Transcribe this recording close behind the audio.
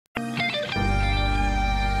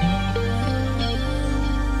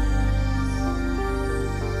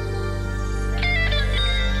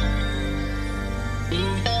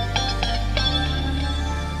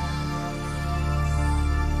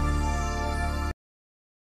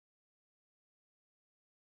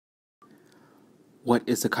What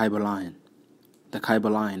is the Kybalion? The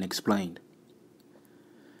Kybalion Explained.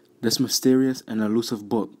 This mysterious and elusive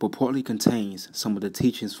book purportedly contains some of the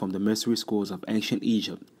teachings from the mystery schools of ancient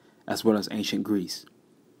Egypt as well as ancient Greece.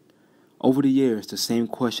 Over the years, the same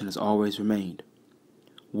question has always remained.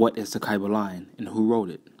 What is the Kybalion and who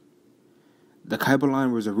wrote it? The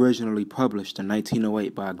Kybalion was originally published in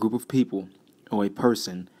 1908 by a group of people or a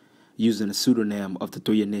person using the pseudonym of the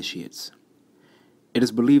Three Initiates. It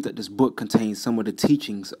is believed that this book contains some of the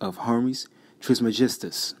teachings of Hermes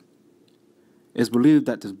Trismegistus. It is believed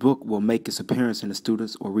that this book will make its appearance in the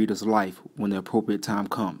student's or reader's life when the appropriate time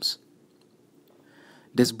comes.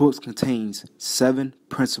 This book contains 7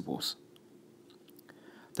 principles: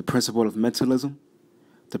 the principle of mentalism,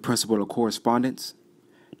 the principle of correspondence,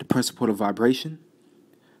 the principle of vibration,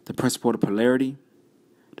 the principle of polarity,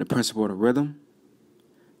 the principle of rhythm,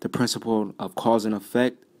 the principle of cause and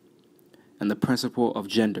effect, and the principle of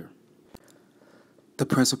gender. The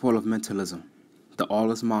principle of mentalism. The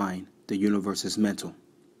all is mind, the universe is mental.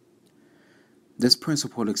 This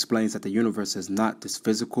principle explains that the universe is not this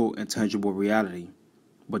physical, intangible reality,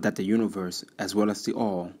 but that the universe, as well as the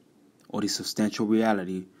all, or the substantial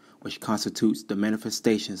reality which constitutes the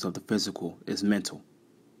manifestations of the physical, is mental.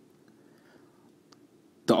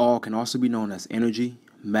 The all can also be known as energy,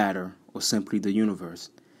 matter, or simply the universe,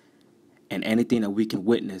 and anything that we can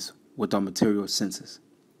witness with our material senses.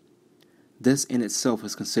 This in itself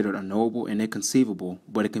is considered unknowable and inconceivable,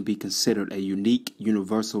 but it can be considered a unique,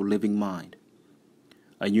 universal living mind,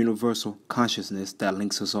 a universal consciousness that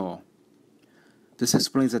links us all. This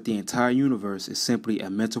explains that the entire universe is simply a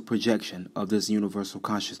mental projection of this universal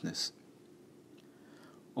consciousness.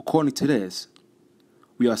 According to this,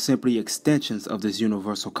 we are simply extensions of this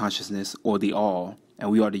universal consciousness, or the all, and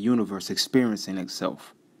we are the universe experiencing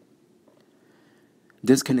itself.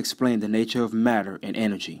 This can explain the nature of matter and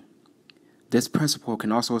energy. This principle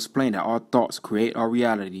can also explain that our thoughts create our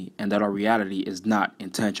reality and that our reality is not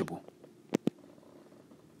intangible.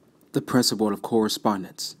 The principle of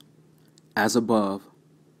correspondence. As above,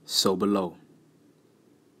 so below.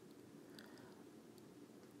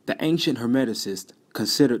 The ancient hermeticists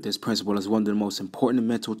considered this principle as one of the most important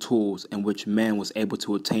mental tools in which man was able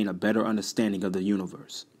to attain a better understanding of the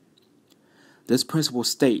universe. This principle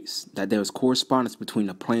states that there is correspondence between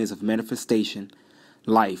the planes of manifestation,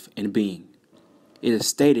 life, and being. It is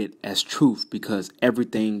stated as truth because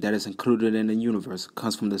everything that is included in the universe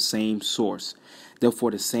comes from the same source,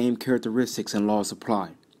 therefore the same characteristics and laws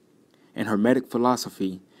apply. In hermetic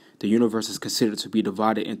philosophy, the universe is considered to be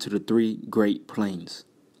divided into the 3 great planes.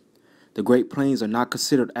 The great planes are not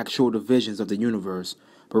considered actual divisions of the universe,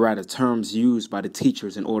 but rather terms used by the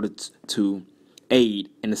teachers in order to aid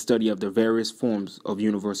in the study of the various forms of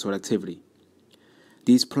universal activity.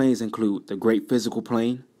 These planes include the great physical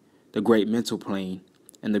plane, the great mental plane,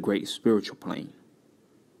 and the great spiritual plane.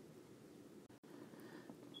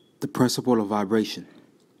 The principle of vibration.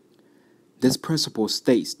 This principle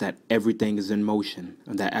states that everything is in motion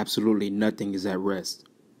and that absolutely nothing is at rest.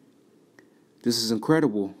 This is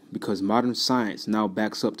incredible because modern science now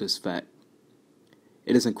backs up this fact.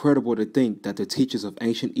 It is incredible to think that the teachers of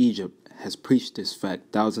ancient Egypt has preached this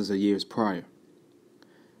fact thousands of years prior.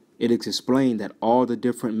 It is explained that all the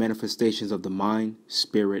different manifestations of the mind,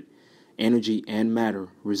 spirit, energy, and matter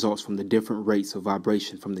results from the different rates of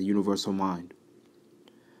vibration from the universal mind.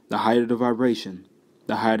 The higher the vibration,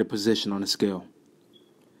 the higher the position on the scale.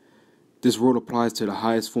 This rule applies to the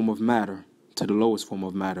highest form of matter to the lowest form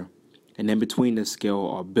of matter, and in between this scale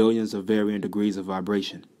are billions of varying degrees of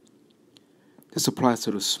vibration. This applies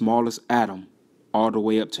to the smallest atom all the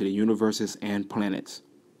way up to the universes and planets.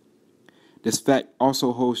 This fact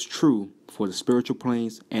also holds true for the spiritual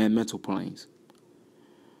planes and mental planes.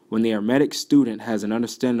 When the hermetic student has an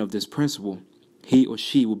understanding of this principle, he or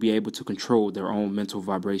she will be able to control their own mental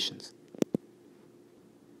vibrations.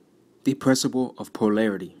 The principle of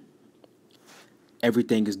polarity.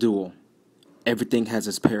 Everything is dual. Everything has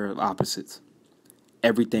its pair of opposites.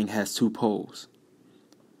 Everything has 2 poles.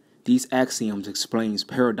 These axioms explains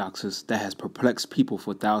paradoxes that has perplexed people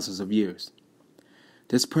for thousands of years.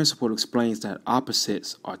 This principle explains that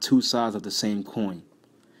opposites are 2 sides of the same coin.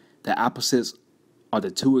 The opposites are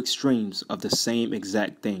the 2 extremes of the same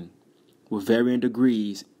exact thing, with varying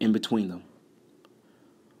degrees in between them.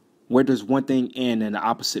 Where does one thing end and the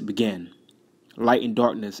opposite begin? Light and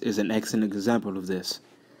darkness is an excellent example of this.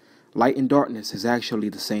 Light and darkness is actually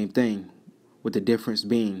the same thing, with the difference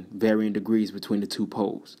being varying degrees between the 2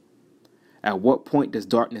 poles. At what point does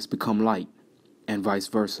darkness become light, and vice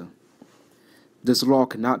versa? This law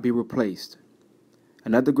cannot be replaced.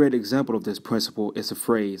 Another great example of this principle is the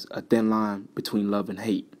phrase, a thin line between love and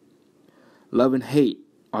hate. Love and hate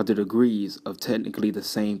are the degrees of technically the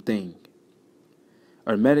same thing.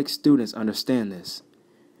 Hermetic students understand this,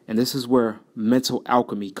 and this is where mental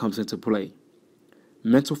alchemy comes into play.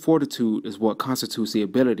 Mental fortitude is what constitutes the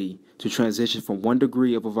ability to transition from one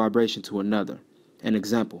degree of a vibration to another. An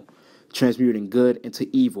example, transmuting good into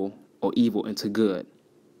evil or evil into good.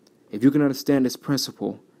 If you can understand this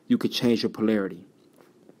principle, you could change your polarity.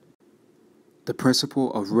 The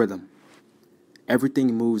principle of rhythm.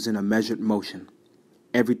 Everything moves in a measured motion.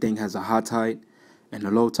 Everything has a high tide and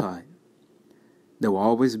a low tide. There will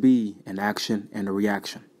always be an action and a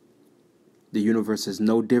reaction. The universe is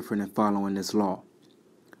no different in following this law.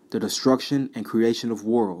 The destruction and creation of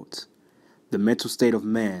worlds, the mental state of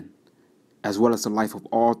man, as well as the life of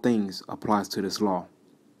all things applies to this law.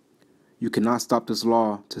 You cannot stop this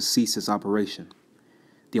law to cease its operation.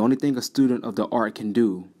 The only thing a student of the art can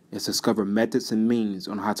do is discover methods and means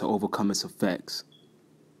on how to overcome its effects.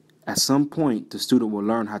 At some point, the student will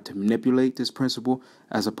learn how to manipulate this principle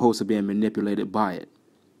as opposed to being manipulated by it.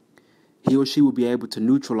 He or she will be able to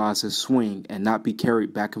neutralize his swing and not be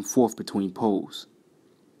carried back and forth between poles.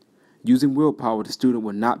 Using willpower, the student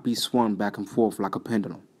will not be swung back and forth like a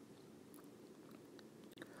pendulum.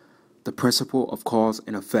 The principle of cause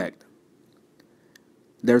and effect.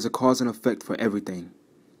 There's a cause and effect for everything.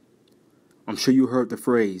 I'm sure you heard the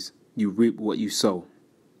phrase, you reap what you sow.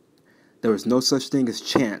 There is no such thing as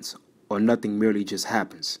chance or nothing merely just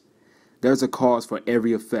happens. There's a cause for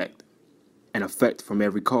every effect, an effect from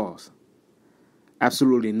every cause.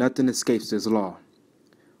 Absolutely nothing escapes this law.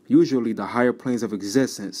 Usually the higher planes of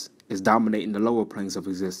existence is dominating the lower planes of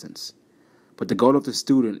existence. But the goal of the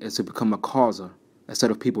student is to become a causer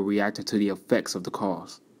instead of people reacting to the effects of the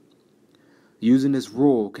cause. Using this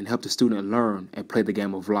rule can help the student learn and play the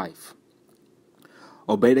game of life.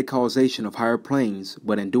 Obey the causation of higher planes,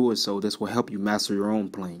 but in doing so, this will help you master your own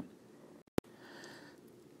plane.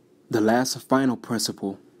 The last and final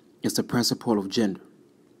principle is the principle of gender.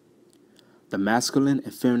 The masculine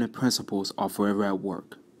and feminine principles are forever at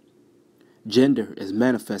work. Gender is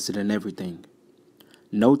manifested in everything.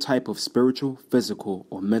 No type of spiritual, physical,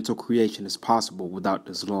 or mental creation is possible without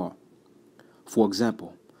this law. For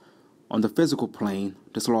example, on the physical plane,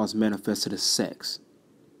 this law is manifested as sex.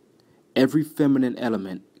 Every feminine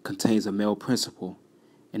element contains a male principle,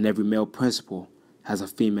 and every male principle has a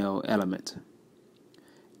female element.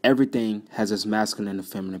 Everything has its masculine and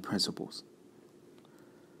feminine principles.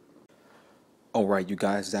 Alright, you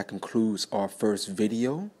guys, that concludes our first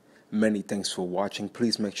video. Many thanks for watching.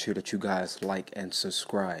 Please make sure that you guys like and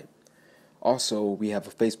subscribe. Also, we have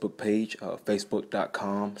a Facebook page,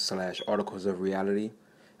 facebook.com/Articles of Reality,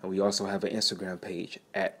 and we also have an Instagram page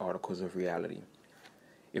 @Articles of Reality.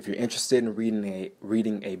 If you're interested in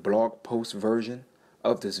reading a blog post version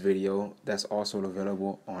of this video, that's also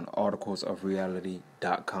available on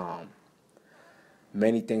articlesofreality.com.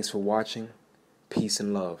 Many thanks for watching. Peace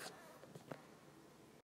and love.